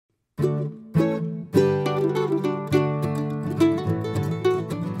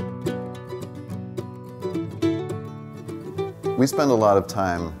We spend a lot of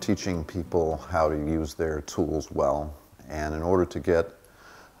time teaching people how to use their tools well, and in order to get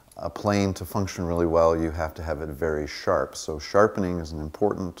a plane to function really well, you have to have it very sharp. So sharpening is an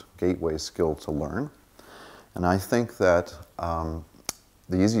important gateway skill to learn, and I think that the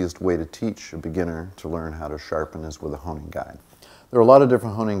easiest way to teach a beginner to learn how to sharpen is with a honing guide. There are a lot of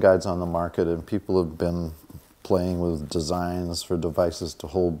different honing guides on the market, and people have been playing with designs for devices to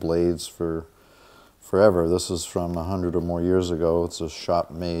hold blades for forever. This is from 100 or more years ago. It's a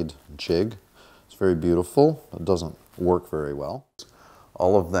shop-made jig. It's very beautiful. It doesn't work very well.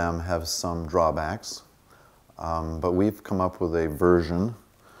 All of them have some drawbacks, but we've come up with a version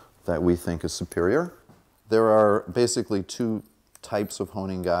that we think is superior. There are basically two types of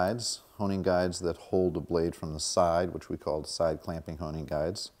honing guides that hold a blade from the side, which we call side clamping honing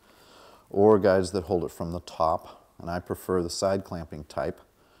guides, or guides that hold it from the top, and I prefer the side clamping type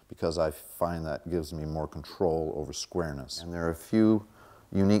because I find that gives me more control over squareness. And there are a few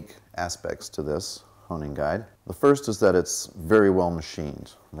unique aspects to this honing guide. The first is that it's very well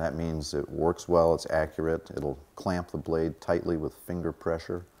machined. That means it works well, it's accurate, it'll clamp the blade tightly with finger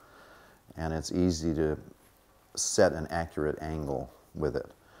pressure, and it's easy to set an accurate angle with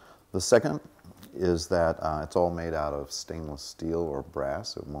it. The second is that it's all made out of stainless steel or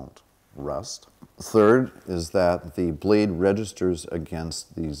brass. It won't rust. Third is that the blade registers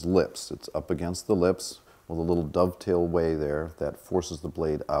against these lips. It's up against the lips with a little dovetail way there that forces the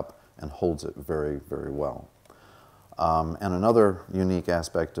blade up and holds it very, very well. And another unique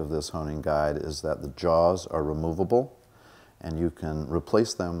aspect of this honing guide is that the jaws are removable, and you can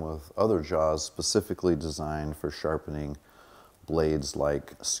replace them with other jaws specifically designed for sharpening blades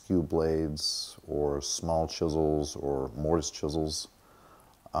like skew blades or small chisels or mortise chisels,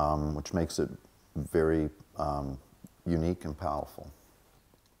 which makes it very unique and powerful.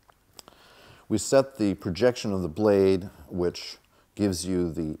 We set the projection of the blade, which gives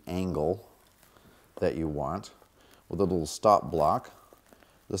you the angle that you want, with a little stop block.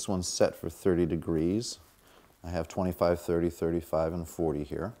 This one's set for 30 degrees. I have 25, 30, 35, and 40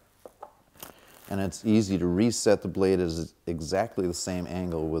 here. And it's easy to reset the blade at exactly the same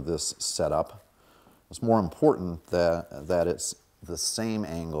angle with this setup. It's more important that it's the same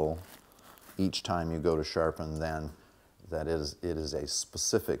angle each time you go to sharpen than that it is a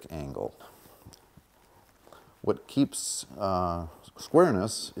specific angle. What keeps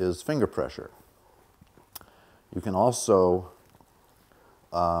squareness is finger pressure. You can also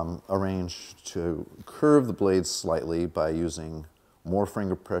arrange to curve the blade slightly by using more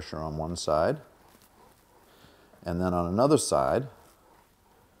finger pressure on one side, and then on another side,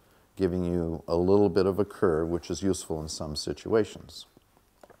 giving you a little bit of a curve, which is useful in some situations.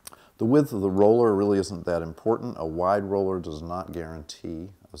 The width of the roller really isn't that important. A wide roller does not guarantee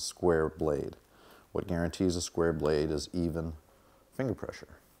a square blade. What guarantees a square blade is even finger pressure.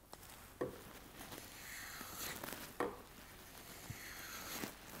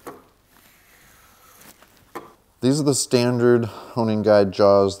 These are the standard honing guide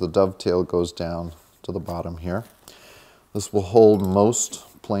jaws. The dovetail goes down to the bottom here. This will hold most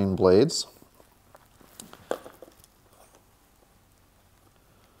plain blades.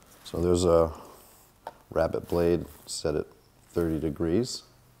 So there's a rabbet blade set at 30 degrees.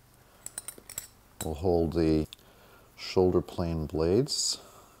 We'll hold the shoulder plane blades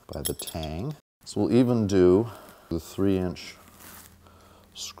by the tang. So we'll even do the 3-inch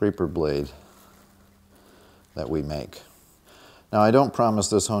scraper blade that we make. Now, I don't promise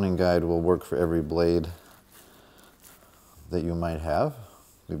this honing guide will work for every blade that you might have.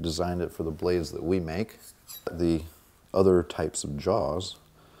 We've designed it for the blades that we make. The other types of jaws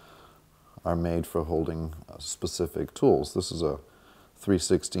are made for holding specific tools. This is a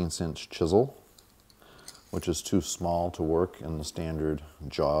 3/16-inch chisel, which is too small to work in the standard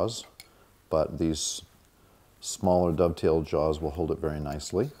jaws, but these smaller dovetail jaws will hold it very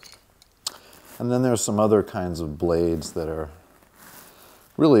nicely. And then there's some other kinds of blades that are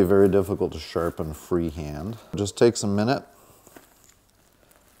really very difficult to sharpen freehand. It just takes a minute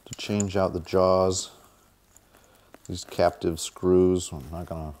to change out the jaws. These captive screws are not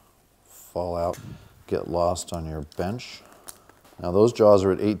going to fall out, get lost on your bench. Now those jaws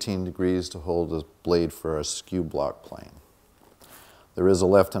are at 18 degrees to hold the blade for a skew block plane. There is a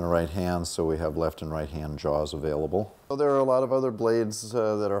left and a right hand, so we have left and right hand jaws available. So there are a lot of other blades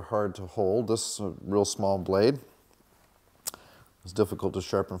that are hard to hold. This is a real small blade. It's difficult to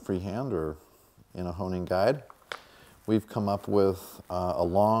sharpen freehand or in a honing guide. We've come up with a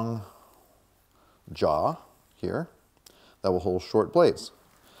long jaw here that will hold short blades.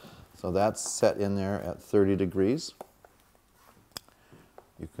 So that's set in there at 30 degrees.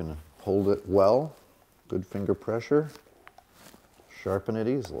 You can hold it well, good finger pressure. sharpen it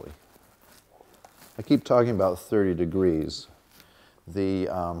easily. I keep talking about 30 degrees.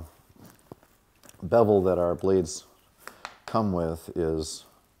 The bevel that our blades come with is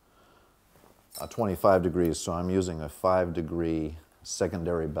 25 degrees, so I'm using a 5-degree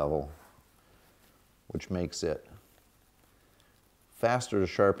secondary bevel, which makes it faster to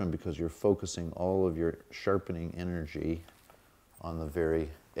sharpen because you're focusing all of your sharpening energy on the very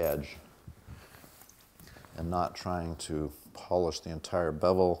edge and not trying to polish the entire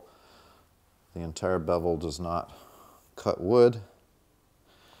bevel. The entire bevel does not cut wood.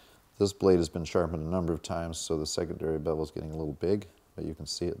 This blade has been sharpened a number of times, so the secondary bevel is getting a little big, but you can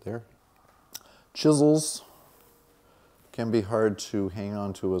see it there. Chisels can be hard to hang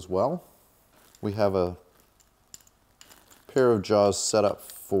on to as well. We have a pair of jaws set up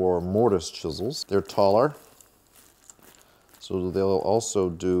for mortise chisels. They're taller, so they'll also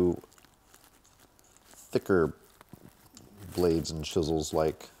do thicker blades and chisels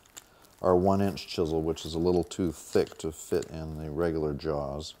like our 1-inch chisel, which is a little too thick to fit in the regular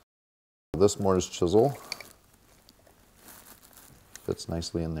jaws. This mortise chisel fits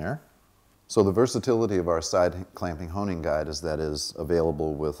nicely in there. So the versatility of our side clamping honing guide is that it is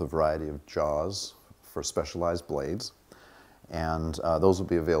available with a variety of jaws for specialized blades. And those will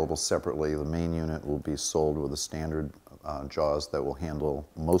be available separately. The main unit will be sold with the standard jaws that will handle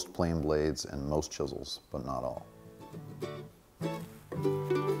most plane blades and most chisels, but not all.